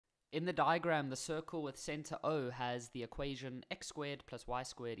In the diagram, the circle with center O has the equation x squared plus y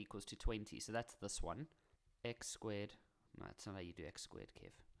squared equals to 20. So that's this one. X squared. No, that's not how you do x squared,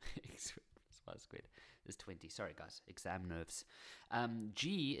 Kev. X squared plus y squared is 20. Sorry, guys. Exam nerves.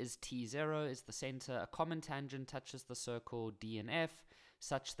 G is T0 is the center. A common tangent touches the circle D and F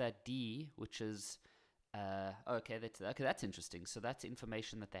such that D, which is... okay, that's interesting. So that's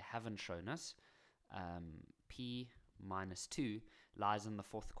information that they haven't shown us. P minus 2 lies in the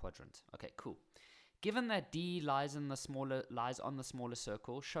fourth quadrant. Okay, cool. Given that D lies on the smaller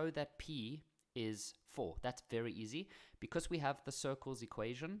circle, show that P is 4. That's very easy. Because we have the circle's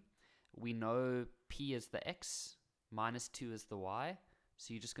equation, we know P is the X, minus 2 is the Y.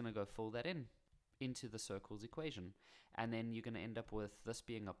 So you're just going to go fill that into the circle's equation. And then you're going to end up with this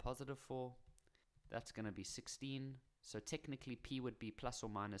being a positive 4. That's going to be 16. So technically P would be plus or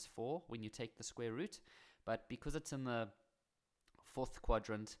minus 4 when you take the square root. But because it's in the fourth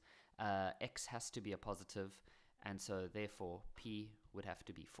quadrant, X has to be a positive. And so therefore P would have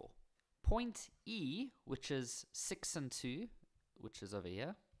to be 4. Point E, which is 6 and 2, which is over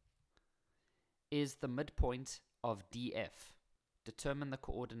here, is the midpoint of DF. Determine the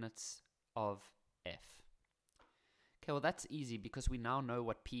coordinates of F. Okay, well that's easy because we now know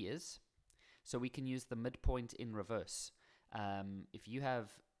what P is. So we can use the midpoint in reverse. If you have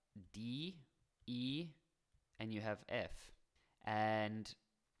D, E, and you have F, and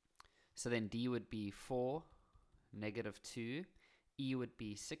so then D would be 4, negative 2, E would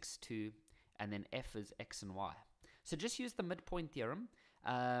be 6, 2, and then F is X and Y. So just use the midpoint theorem.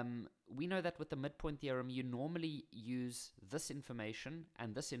 We know that with the midpoint theorem, you normally use this information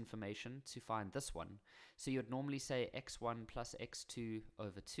and this information to find this one. So you'd normally say x1 plus x2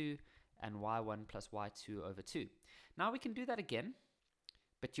 over 2, and y1 plus y2 over 2. Now we can do that again,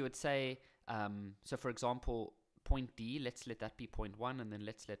 but you would say, so for example, point D, let's let that be point 1, and then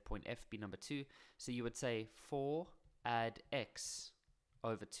let's let point F be number 2. So you would say 4 add x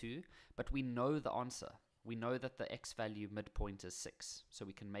over 2, but we know the answer. We know that the x value midpoint is 6, so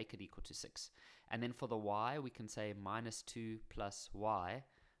we can make it equal to 6. And then for the y, we can say minus 2 plus y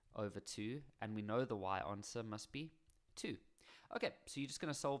over 2, and we know the y answer must be 2. Okay, so you're just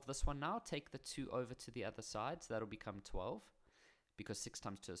going to solve this one now. Take the 2 over to the other side, so that'll become 12, because 6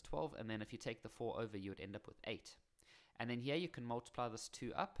 times 2 is 12. And then if you take the 4 over, you would end up with 8. And then here you can multiply this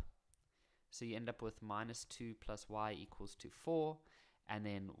 2 up. So you end up with minus 2 plus y equals to 4, and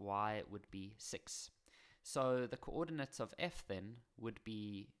then y would be 6. So the coordinates of f then would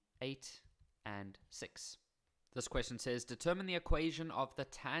be 8 and 6. This question says, determine the equation of the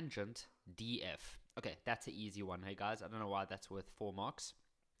tangent df. Okay, that's an easy one. Hey guys, I don't know why that's worth 4 marks.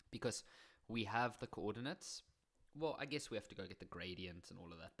 Because we have the coordinates. Well, I guess we have to go get the gradient and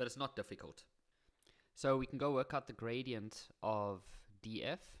all of that. But it's not difficult. So we can go work out the gradient of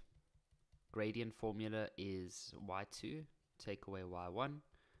df. Gradient formula is y2 take away y1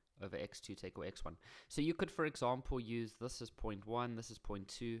 over x2 take away x1. So you could, for example, use this as point 1, this is point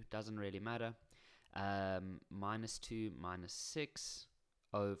 2, doesn't really matter. Minus 2 minus 6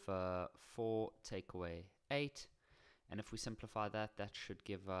 over 4 take away 8. And if we simplify that, that should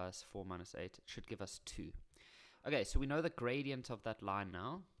give us 4 minus 8. It should give us 2. Okay, so we know the gradient of that line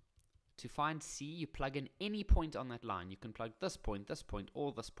now. To find C, you plug in any point on that line. You can plug this point,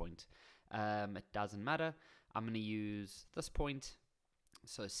 or this point. It doesn't matter. I'm going to use this point.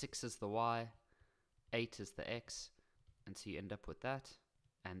 So 6 is the y, 8 is the x, and so you end up with that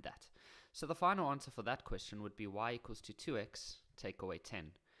and that. So the final answer for that question would be y equals to 2x, take away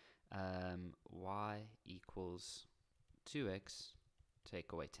 10. Y equals 2x,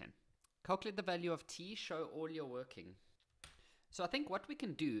 take away 10. Calculate the value of t, show all your working. So I think what we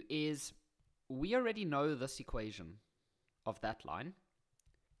can do is, we already know this equation of that line,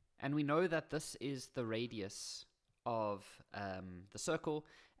 and we know that this is the radius of the circle,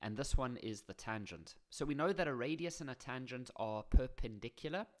 and this one is the tangent. So we know that a radius and a tangent are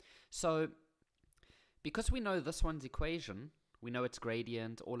perpendicular. So because we know this one's equation, we know its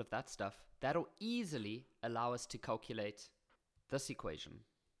gradient, all of that stuff, that'll easily allow us to calculate this equation.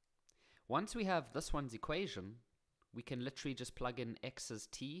 Once we have this one's equation, we can literally just plug in x as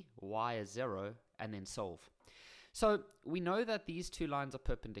t, y as 0, and then solve. So we know that these two lines are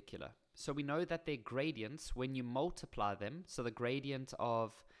perpendicular. So we know that their gradients, when you multiply them, so the gradient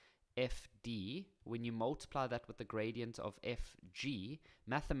of fd, when you multiply that with the gradient of fg,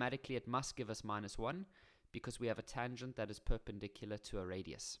 mathematically it must give us minus 1, because we have a tangent that is perpendicular to a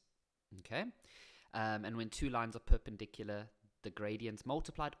radius. Okay? And when two lines are perpendicular, the gradients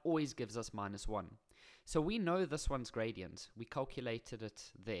multiplied always gives us minus 1. So we know this one's gradient. We calculated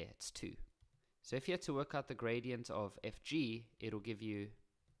it there. It's 2. So if you had to work out the gradient of fg, it'll give you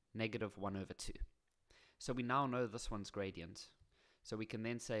negative 1 over 2. So we now know this one's gradient. So we can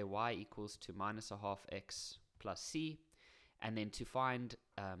then say y equals to minus a half x plus c. And then to find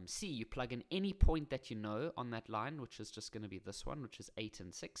c, you plug in any point that you know on that line, which is just going to be this one, which is 8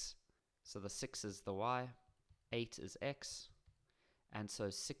 and 6. So the 6 is the y, 8 is x, and so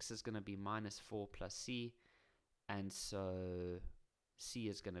 6 is going to be minus 4 plus c, and so c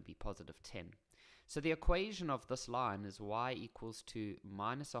is going to be positive 10. So the equation of this line is y equals to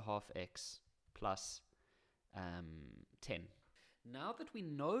minus a half x plus 10. Now that we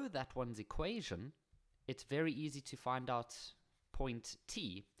know that one's equation, it's very easy to find out point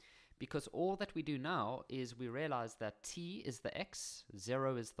t, because all that we do now is we realize that t is the x,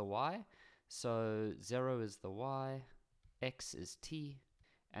 0 is the y, so 0 is the y, x is t,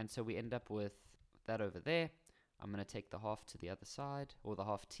 and so we end up with that over there. I'm going to take the half to the other side, or the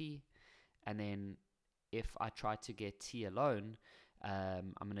half t, and then if I try to get t alone,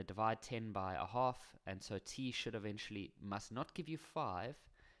 I'm going to divide 10 by a half, and so t should eventually, must not give you 5,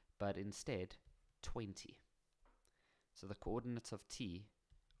 but instead 20. So the coordinates of t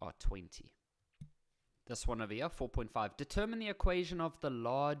are 20. This one over here, 4.5. Determine the equation of the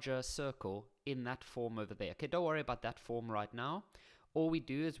larger circle in that form over there. Okay, don't worry about that form right now. All we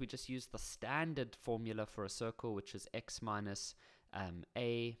do is we just use the standard formula for a circle, which is x minus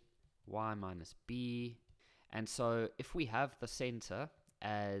a, y minus b. And so if we have the center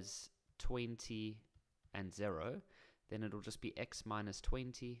as 20 and 0, then it'll just be x minus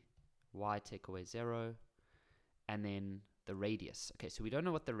 20, y take away 0, and then the radius. Okay, so we don't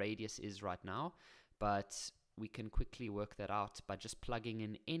know what the radius is right now, but we can quickly work that out by just plugging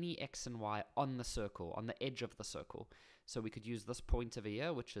in any x and y on the circle, on the edge of the circle. So we could use this point over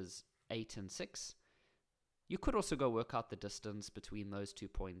here, which is 8 and 6. You could also go work out the distance between those 2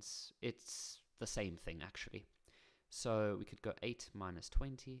 points. It's the same thing, actually. So we could go 8 minus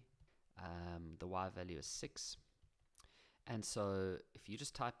 20. The y value is 6. And so if you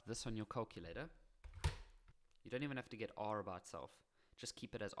just type this on your calculator, you don't even have to get r by itself. Just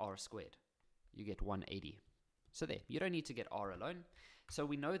keep it as r squared. You get 180. So there, you don't need to get r alone. So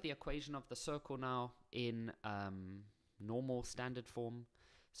we know the equation of the circle now in normal standard form.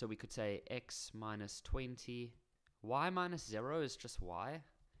 So we could say x minus 20, y minus 0 is just y,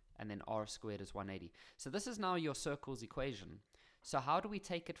 and then r squared is 180. So this is now your circle's equation. So how do we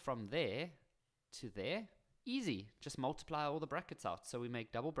take it from there to there? Easy, just multiply all the brackets out. So we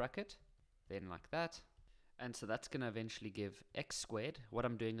make double bracket, then like that. And so that's going to eventually give x squared. What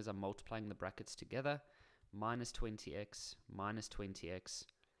I'm doing is I'm multiplying the brackets together. Minus 20x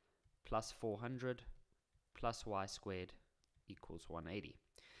plus 400 plus y squared equals 180.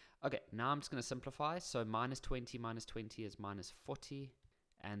 Okay, now I'm just going to simplify. So minus 20 is minus 40.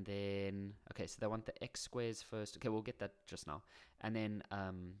 And then, okay, so they want the x squares first. Okay, we'll get that just now. And then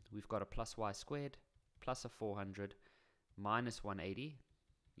we've got a plus y squared plus a 400 minus 180.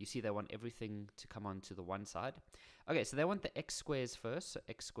 You see they want everything to come onto the one side. Okay, so they want the x squares first, so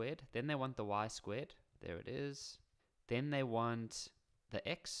x squared. Then they want the y squared. There it is. Then they want the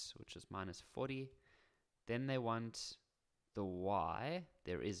x, which is minus 40. Then they want the y.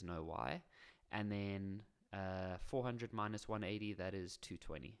 There is no y. And then 400 minus 180, that is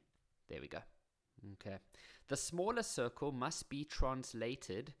 220. There we go. Okay. The smaller circle must be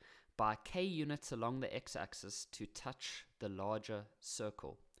translated by k units along the x-axis to touch the larger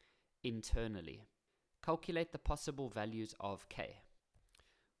circle internally. Calculate the possible values of k.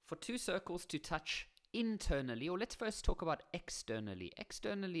 For two circles to touch internally, or let's first talk about externally.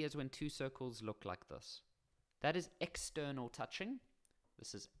 Externally is when two circles look like this. That is external touching.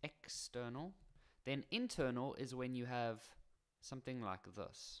 This is external. Then internal is when you have something like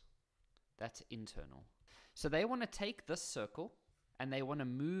this. That's internal. So they want to take this circle and they want to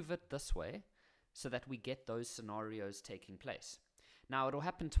move it this way so that we get those scenarios taking place. Now, it'll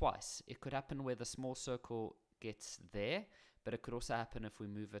happen twice. It could happen where the small circle gets there, but it could also happen if we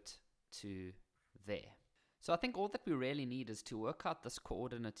move it to there. So I think all that we really need is to work out this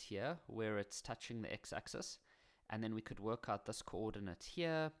coordinate here where it's touching the x-axis, and then we could work out this coordinate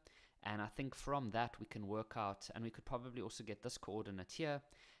here, and I think from that we can work out, and we could probably also get this coordinate here,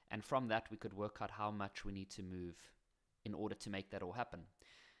 and from that we could work out how much we need to move in order to make that all happen.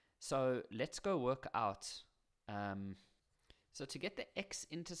 So let's go work out. So to get the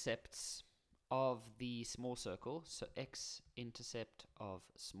x-intercepts of the small circle, so x-intercept of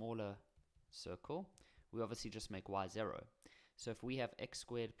smaller circle, we obviously just make y 0. So if we have x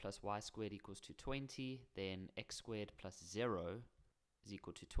squared plus y squared equals to 20, then x squared plus 0 is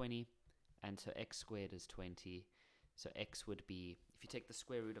equal to 20, and so x squared is 20. So x would be, if you take the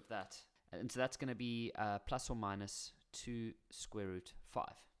square root of that, and so that's going to be plus or minus 2 square root 5.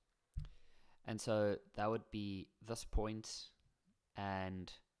 And so that would be this point,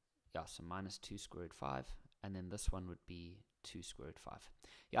 and yeah, so minus 2 square root 5, and then this one would be 2 square root 5.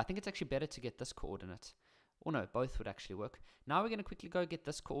 Yeah, I think it's actually better to get this coordinate. Or no, both would actually work. Now we're going to quickly go get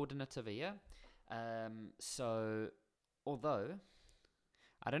this coordinate over here. So, although,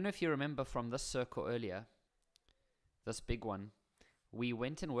 I don't know if you remember from this circle earlier, this big one, we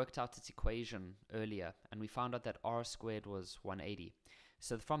went and worked out its equation earlier, and we found out that r squared was 180.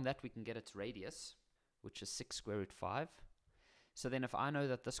 So from that we can get its radius, which is 6 square root 5. So then if I know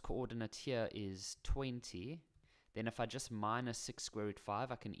that this coordinate here is 20, then if I just minus 6 square root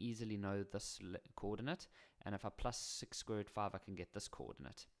 5, I can easily know this coordinate. And if I plus 6 square root 5, I can get this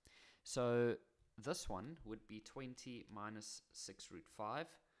coordinate. So this one would be 20 minus 6 root 5,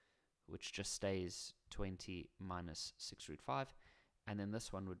 which just stays 20 minus 6 root 5. And then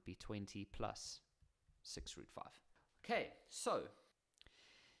this one would be 20 plus 6 root 5. Okay, so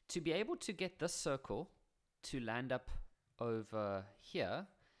to be able to get this circle to land up over here,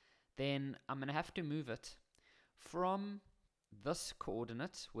 then I'm going to have to move it from this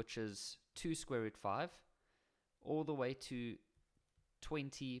coordinate, which is 2 square root 5, all the way to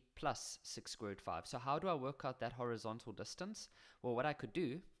 20 plus 6 square root 5. So how do I work out that horizontal distance? Well, what I could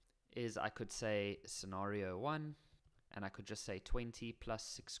do is I could say scenario 1, and I could just say 20 plus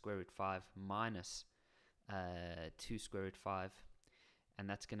 6 square root 5 minus 2 square root 5, and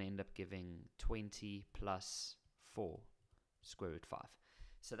that's going to end up giving 20 plus 4 square root 5.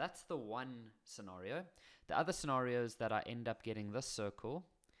 So that's the one scenario. The other scenario is that I end up getting this circle,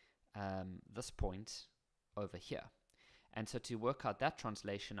 this point over here. And so to work out that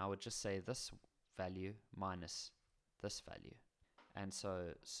translation, I would just say this value minus this value. And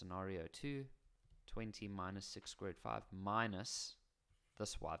so scenario 2, 20 minus 6 square root 5 minus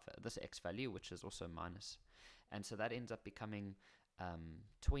this this x value, which is also minus. And so that ends up becoming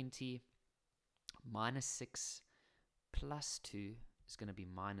 20 minus 6 plus 2 is going to be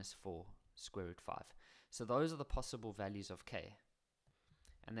minus 4 square root 5. So those are the possible values of k.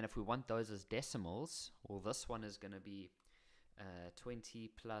 And then if we want those as decimals, well, this one is going to be 20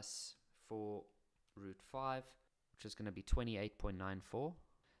 plus 4 root 5, which is going to be 28.94.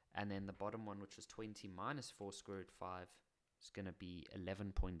 And then the bottom one, which is 20 minus 4 square root 5, is going to be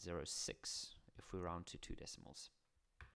 11.06 if we round to 2 decimals.